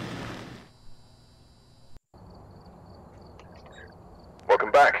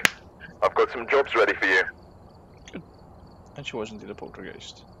 Welcome back. I've got some jobs ready for you. Good. And she was indeed a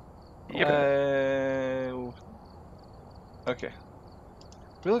poltergeist. Yep. Okay.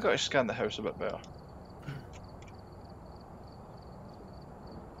 Really got to scan the house a bit better.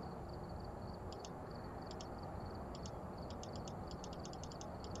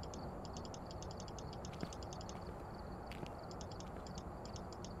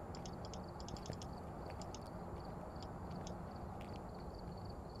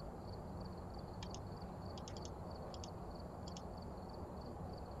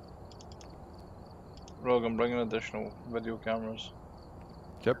 Rogue, I'm bringing additional video cameras.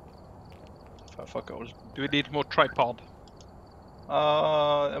 Yep. Fuck it, was... Do we need more tripod?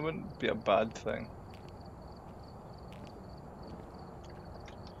 It wouldn't be a bad thing.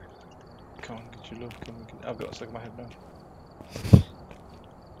 Come on, get your look. I've got a stick in my head now.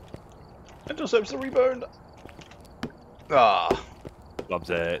 Intercepts the rebound! Ah, Loves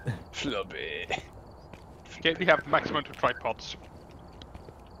it. flubby. Can we have the maximum of tripods?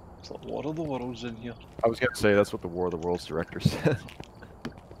 It's like War of the Worlds in here. I was gonna say that's what the War of the Worlds director said.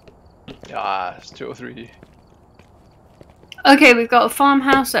 Yeah, it's 203. Okay, we've got a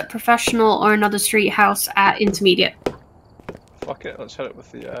farmhouse at professional or another street house at intermediate. Fuck it, let's hit it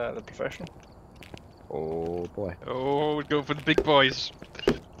with the professional. Oh boy. Oh, we'd go for the big boys.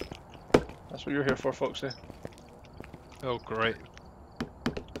 That's what you're here for, Foxy. Oh, great.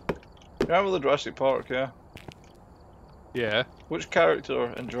 Remember the Jurassic Park, yeah? Yeah. Which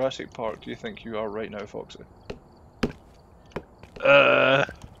character in Jurassic Park do you think you are right now, Foxy? The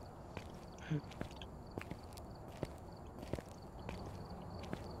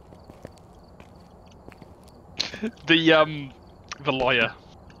lawyer.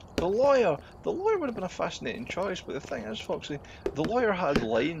 The lawyer! The lawyer would have been a fascinating choice, but the thing is, Foxy, the lawyer had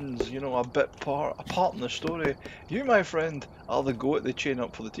lines, you know, a part in the story. You, my friend, are the goat they chain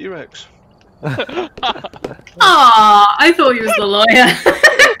up for the T-Rex. Ah, I thought he was the lawyer.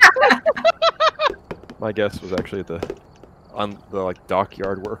 My guess was actually the like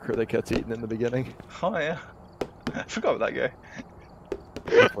dockyard worker that gets eaten in the beginning. Oh yeah. I forgot about that guy.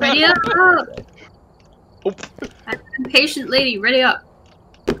 Ready up! Oh. Impatient lady, ready up.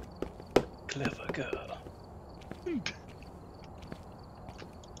 Clever girl.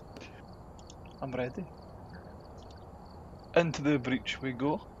 I'm ready. Into the breach we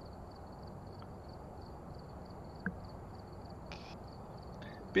go.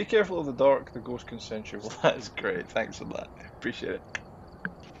 Be careful of the dark, the ghost can sense you. Well, that is great, thanks for that. Appreciate it.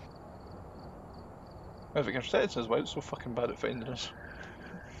 If it can sense us, why it's so fucking bad at finding us?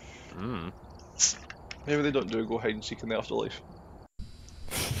 Maybe they don't do a go hide and seek in the afterlife.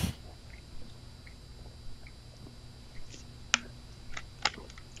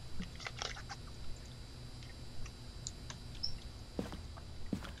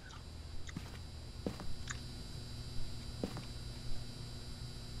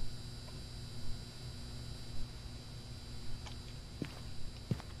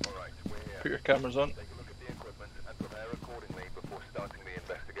 Put your cameras on. Take a look at the equipment and prepare accordingly before starting the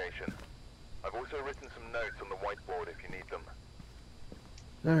investigation. I've also written some notes on the whiteboard if you need them.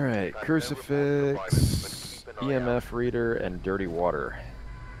 Alright, crucifix, EMF reader, and dirty water.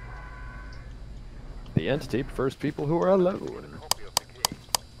 The entity prefers people who are alone. Copy of the key.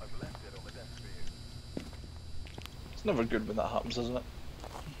 I've left it on the desk for you. It's never good when that happens, isn't it?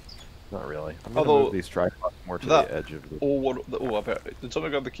 Not really. I'm gonna Although, move these tripods more to that- the edge of the... Oh, I bet. Did someone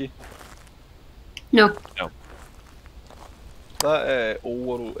grab the key? No. That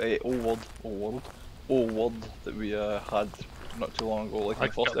old word that we had not too long ago, like in I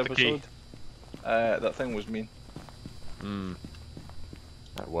the first got the key. episode. That thing was mean.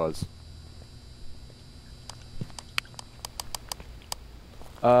 That was.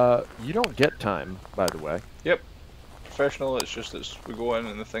 You don't get time, by the way. Yep. Professional, it's just we go in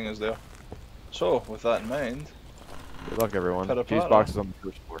and the thing is there. So, with that in mind, Good luck, everyone. Pitter Fuse patter. boxes on the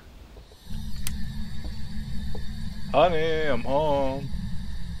first floor. honey, I'm home.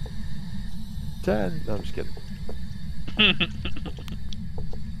 10. No, I'm just kidding.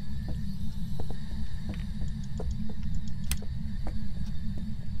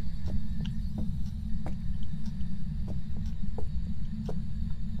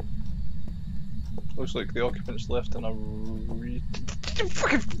 Looks like the occupants left in a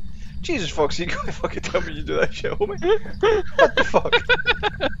fucking Jesus, Foxy, you gotta fucking tell me you do that shit, homie. What the fuck?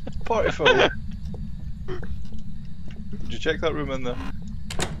 Party foul. Did you check that room in there?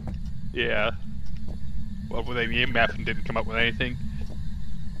 Yeah. Well, with the EMF and didn't come up with anything.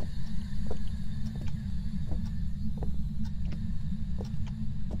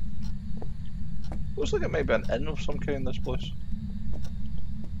 Looks like it might be an inn of some kind, this place.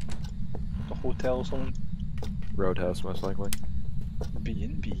 A hotel or something. Roadhouse, most likely.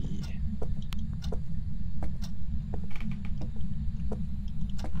 B&B.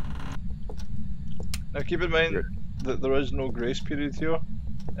 Now keep in mind that there is no grace period here.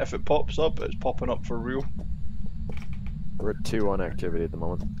 If it pops up, it's popping up for real. We're at 2 on activity at the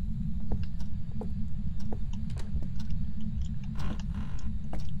moment.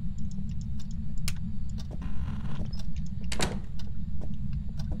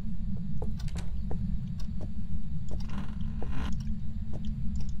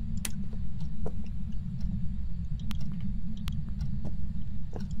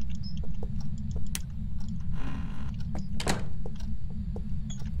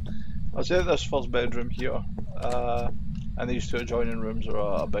 I'd say this first bedroom here, and these two adjoining rooms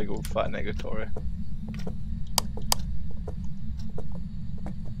are a big old fat negatory.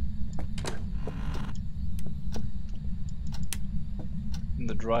 In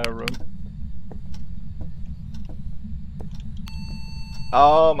the dryer room.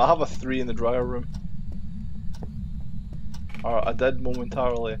 I have a 3 in the dryer room. Or I did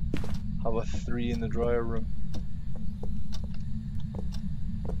momentarily have a 3 in the dryer room.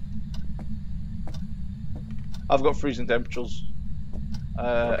 I've got freezing temperatures.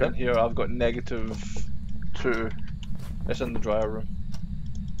 Okay. And here I've got -2. It's in the dryer room.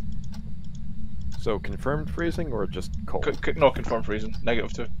 So confirmed freezing or just cold? No, confirmed freezing.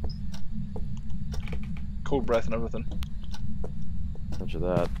 -2. Cold breath and everything. Much of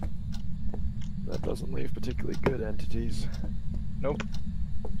that. That doesn't leave particularly good entities. Nope.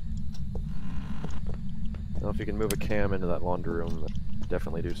 Now, if you can move a cam into that laundry room,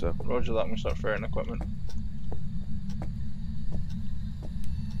 definitely do so. Roger that, I'm gonna start ferrying equipment.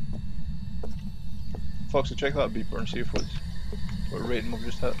 Foxy, check that beeper and see if what rating we've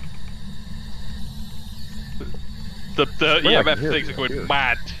just hit. The Well, I can EMF hear things it, are going weird.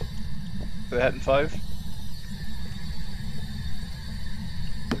 mad. Are they hitting 5?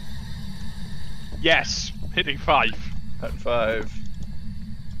 Yes, hitting 5. Hitting 5.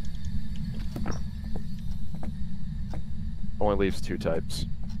 Only leaves 2 types.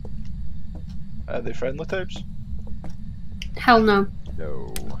 Are they friendly types? Hell no.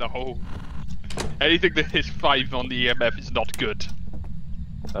 No. No. Anything that hits 5 on the EMF is not good.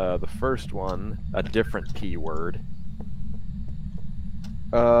 The first one, a different P word.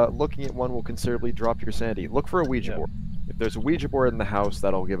 Looking at one will considerably drop your sanity. Look for a Ouija Yeah. board. If there's a Ouija board in the house,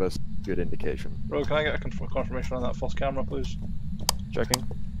 that'll give us good indication. Bro, can I get a confirmation on that first camera, please? Checking.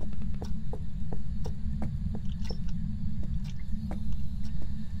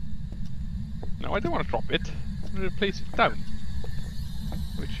 No, I don't want to drop it. I'm going to place it down.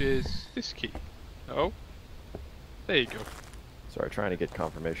 Which is this key. Oh. There you go. Sorry, trying to get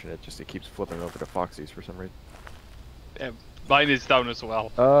confirmation. It keeps flipping over to Foxy's for some reason. Mine is down as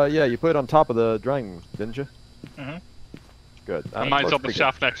well. Yeah, you put it on top of the drying, didn't you? Mm-hmm. Good. And mine's looks on the pretty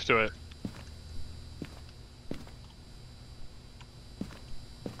shaft next to it.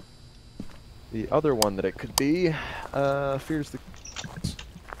 good. The other one that it could be, fears the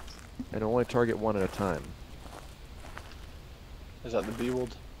and only target one at a time. Is that the B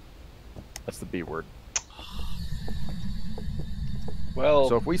word? That's the B word. Well,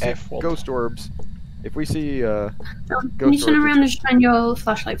 So if we see F word. ghost orbs, if we see Can ghost you turn orbs, around and shine your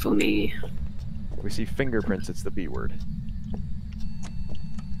flashlight for me? if we see fingerprints, it's the B word.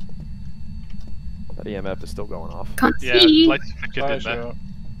 That EMF is still going off. Can't Yeah, see. lights flickered Sorry, in there. sure.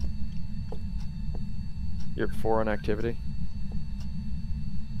 You're at 4 on activity.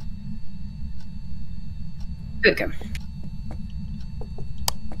 Okay.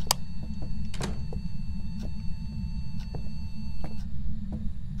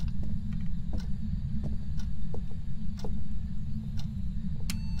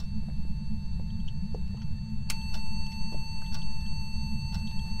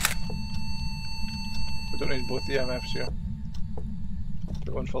 We don't need both EMFs here.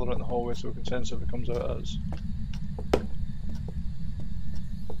 Put one further in the hallway so we can sense if it comes out as.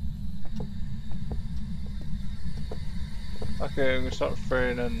 Okay, I'm gonna start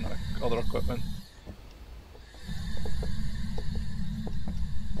ferrying in other equipment.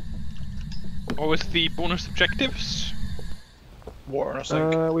 What was the bonus objectives? Water in a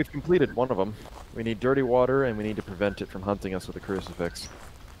sink. We've completed one of them. We need dirty water, and we need to prevent it from hunting us with a crucifix.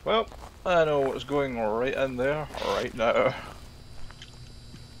 Well, I know what's going right in there right now.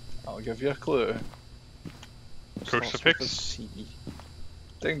 I'll give you a clue. Starts with a Crucifix? C.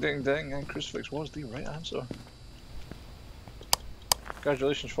 Ding ding ding, and crucifix was the right answer.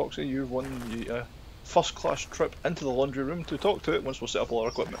 Congratulations, Foxy, you've won the first class trip into the laundry room to talk to it once we set up all our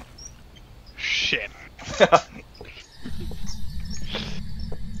equipment. Shit.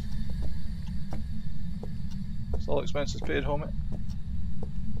 It's all expenses paid, homie.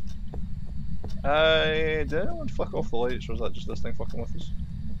 Did anyone flick off the lights, or is that just this thing fucking with us?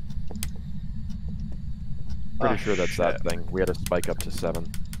 Pretty Ah, sure that's shit. that thing. We had to spike up to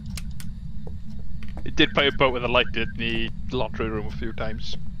 7. It did pipe out with a light in the laundry room a few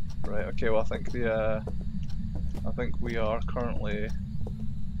times. Right, okay, well I think the I think we are currently.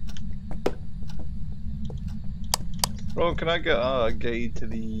 Ron, can I get a guide to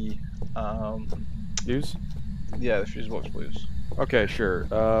the Use? yeah, the fuse box, please? Okay, sure.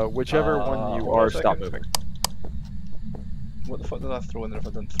 Whichever one you hold on are, a stop second. moving. What the fuck did I throw in there if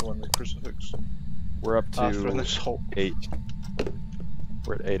I didn't throw in the crucifix? We're up I threw in the to salt. 8.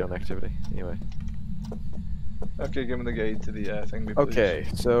 We're at 8 on activity. Anyway. Okay, give me the guide to the thing, please. Okay,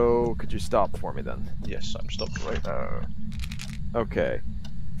 so could you stop for me then? Yes, I'm stopped right now. Okay.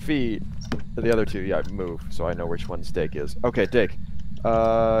 Feed. The other two, yeah, move, so I know which one Dake is. Okay, Dake.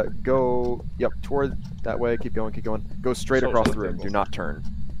 Go, yep, toward that way. Keep going, keep going. Go straight across the room. Do not turn.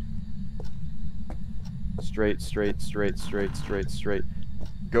 Straight, straight, straight, straight, straight, straight.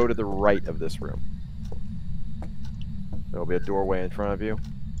 Go to the right of this room. There'll be a doorway in front of you.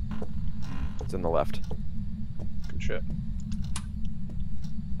 It's in the left. Good shit.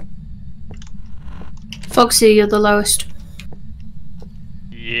 Foxy, you're the lowest.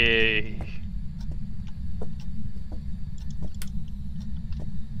 Yay.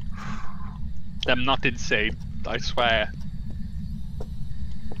 I'm not insane, I swear.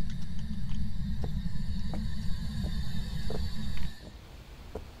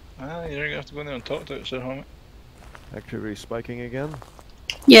 Ah, you're gonna have to go in there and talk to it, Sir Helmet. Activity spiking again.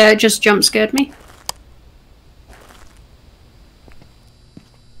 Yeah, it just jump scared me.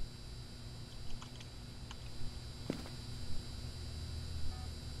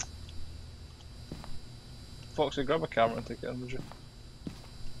 Foxy, grab a camera and take it in, would you?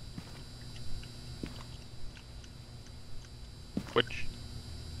 Which?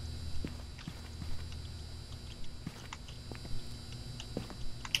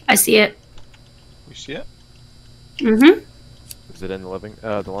 I see it. You see it? Mm-hmm. Is it in the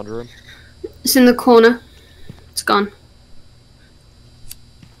laundry room? It's in the corner. It's gone.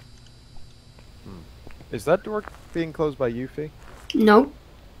 Is that door being closed by Yuffie? No.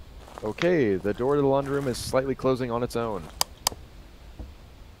 Okay, the door to the laundry room is slightly closing on its own.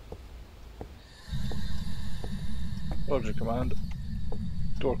 Roger, command.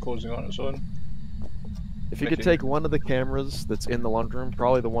 Door closing on its own. If you could take one of the cameras that's in the laundry room,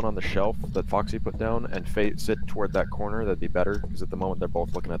 probably the one on the shelf that Foxy put down, and face it toward that corner, that'd be better, because at the moment they're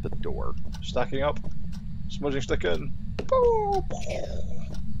both looking at the door. Stacking up. Smudging stick in. Go,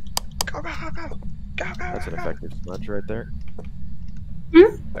 go, go, go. Go, go, That's an go. effective smudge right there.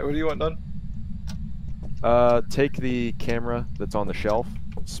 Right, what do you want done? Take the camera that's on the shelf,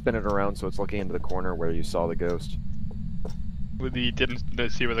 spin it around so it's looking into the corner where you saw the ghost. We didn't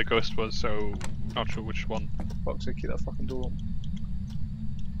see where the ghost was, so not sure which one. Foxy, keep that fucking door open.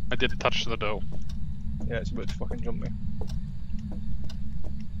 I didn't touch the door. Yeah, it's about to fucking jump me.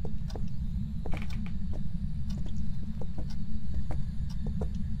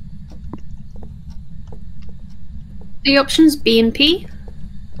 The options B and P.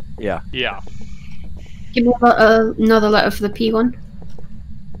 Yeah. Yeah. Give me another letter for the P one.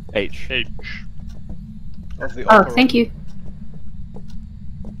 H. H. Of the Oh, upper thank room. you.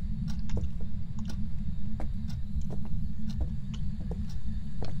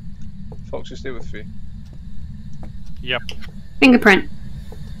 Foxy, stay with me. Yep. Fingerprint.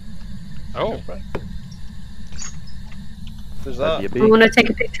 Oh. Right. There's That'd that. be I a B. want to take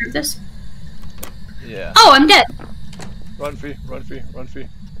a picture of this. Yeah. Oh, I'm dead. Run free, run free, run free.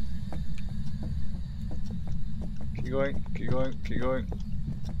 Keep going, keep going, keep going.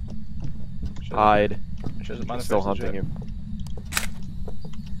 Hide. She hasn't It's still manifested hunting yet. you.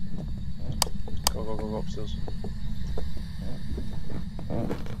 Go, go, go, go upstairs.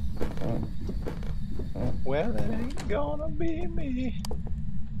 Well, it ain't gonna be me.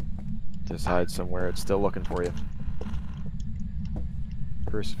 Just hide somewhere. It's still looking for you.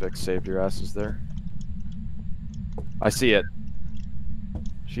 Crucifix saved your asses there. I see it.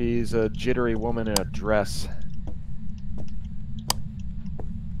 She's a jittery woman in a dress.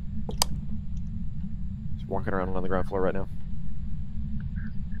 She's walking around on the ground floor right now.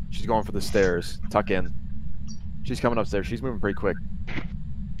 She's going for the stairs. Tuck in. She's coming upstairs. She's moving pretty quick.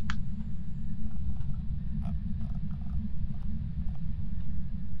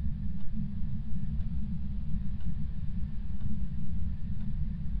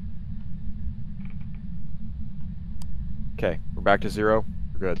 Okay, we're back to 0.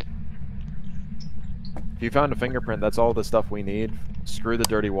 We're good. If you found a fingerprint, that's all the stuff we need. Screw the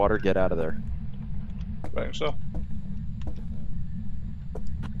dirty water, get out of there. Right, so.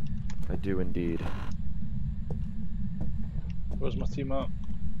 I do indeed. Where's my team at?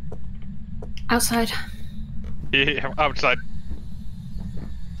 Outside. Yeah, outside.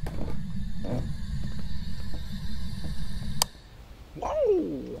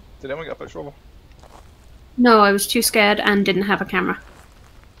 Whoa! Did anyone get a picture of her? No, I was too scared and didn't have a camera.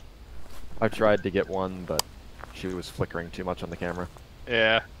 I tried to get one, but she was flickering too much on the camera.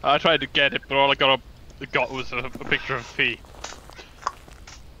 Yeah, I tried to get it, but all I got was a picture of Fee.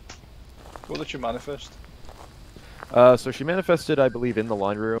 What did you manifest? So she manifested, I believe, in the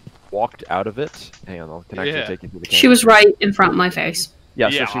laundry room, walked out of it. Hang on, I can actually Yeah. take you through the camera. She was right in front of my face. Yeah,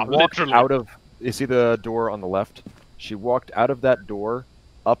 Yeah, so she walked literally. out of... You see the door on the left? She walked out of that door,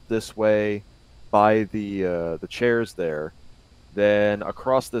 up this way, by the chairs there, then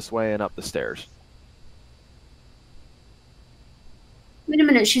across this way and up the stairs. Wait a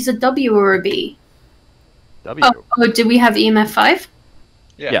minute, she's a W or a B? W. Oh, do we have EMF 5?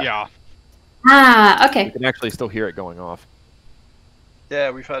 Yeah. Yeah. Ah, You okay. can actually still hear it going off. Yeah,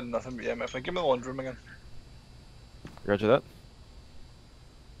 we've had nothing but EMF. Give me the laundry room again. Roger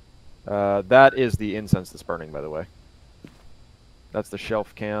that. That is the incense that's burning, by the way. That's the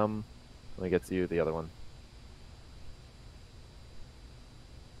shelf cam. Let me get to you the other one.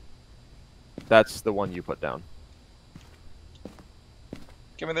 That's the one you put down.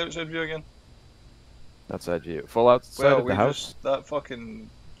 Give me the outside view again. Outside view. Full outside Well, of the we house. just that fucking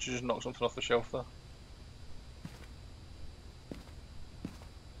she just knocked something off the shelf there.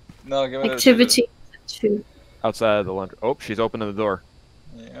 No, give me the outside view. Activity 2. Outside of the laundry. Oh, she's opening the door.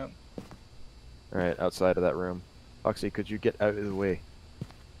 Yeah. Alright, outside of that room. Foxy, could you get out of the way?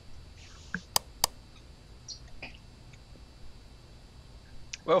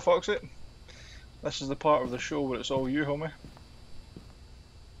 Well, Foxy, this is the part of the show where it's all you, homie.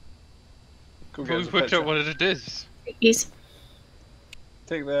 Go get us Who's a worked picture. out what it is? Easy.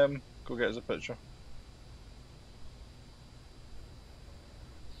 Take them. Go get us a picture.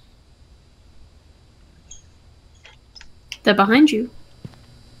 They're behind you.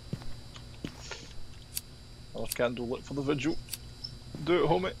 I'll candle lit for the vigil. Do it,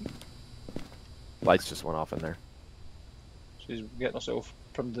 homie. Lights just went off in there. She's getting herself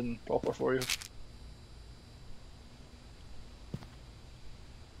trimmed in proper for you.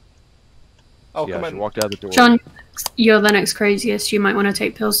 Oh, Yeah, come she in. walked out the door. John, you're the next craziest. You might want to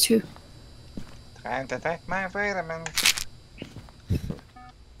take pills too. Time to take my vitamins.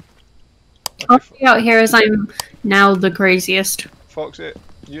 I'll be out here as I'm now the craziest. Foxy,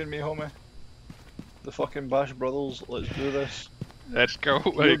 you and me, homie. The fucking Bash Brothers, let's do this. Let's go.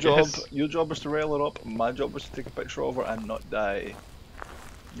 I guess. Your job is to rail her up, my job is to take a picture of her and not die.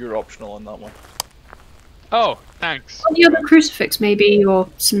 You're optional on that one. Oh, thanks. Oh, you have a crucifix maybe, or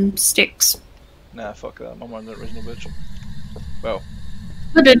some sticks. Nah, fuck that, I'm wearing the original bitch. Well,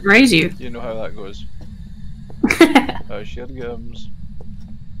 I didn't raise you. you know how that goes. Oh, she had gums.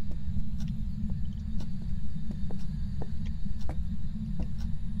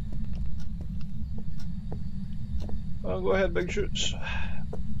 Oh, go ahead, big shoots.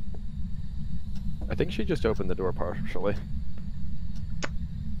 I think she just opened the door partially.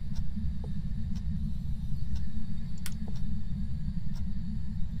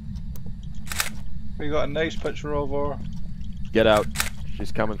 We got a nice picture of her. Get out.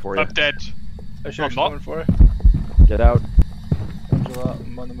 She's coming for you. I'm dead. Is she I'm actually not. coming for you? Get out. After that,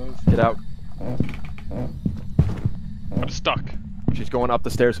 I'm on the move. Get out. I'm stuck. She's going up the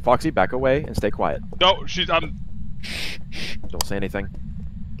stairs. Foxy, back away and stay quiet. No, she's. I'm. Shh, shh. Don't say anything.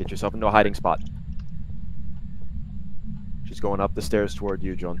 Get yourself into a hiding spot. She's going up the stairs toward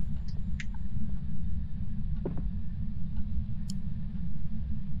you, John.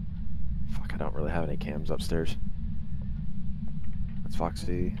 Fuck, I don't really have any cams upstairs. That's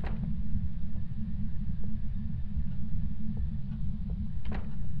Foxy.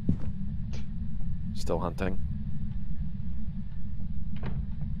 Still hunting.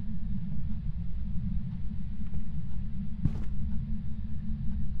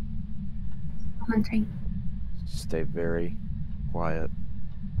 Hunting. Stay very quiet.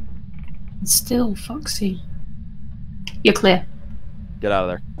 Still, Foxy. You're clear. Get out of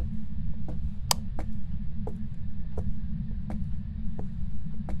there.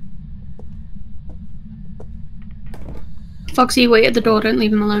 Foxy, wait at the door. Don't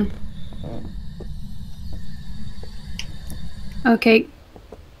leave him alone. Okay.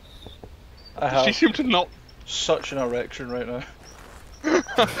 I She have seemed to not. such an erection right now.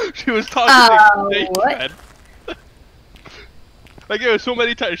 She was targeting Snake, what? man. Like, there were so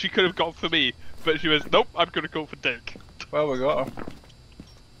many times she could have gone for me, but she was, nope, I'm gonna go for Dick. Well, we got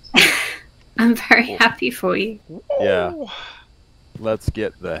her. I'm very happy for you. Yeah. Oh. Let's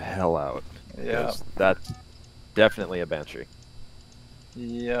get the hell out. Yeah. 'Cause that's definitely a banshee.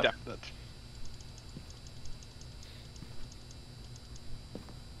 Yeah. Definite.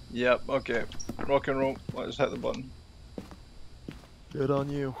 Yep, okay. Rock and roll. Let's hit the button. Good on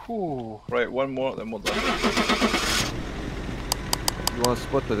you. Whew. Right, one more, then we're done. You want to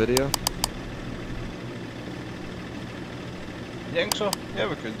split the video? You think so? Yeah,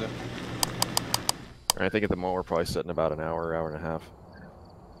 we could do. I think at the moment we're probably sitting about an hour, hour and a half.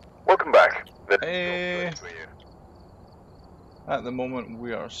 Welcome back. The Eh. for you. At the moment,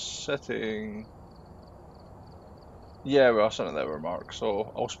 we are sitting. Yeah, we are sitting at that mark,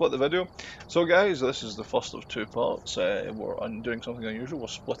 so I'll split the video. So guys, this is the first of two parts. We're doing something unusual, we're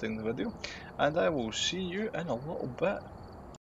splitting the video. And I will see you in a little bit.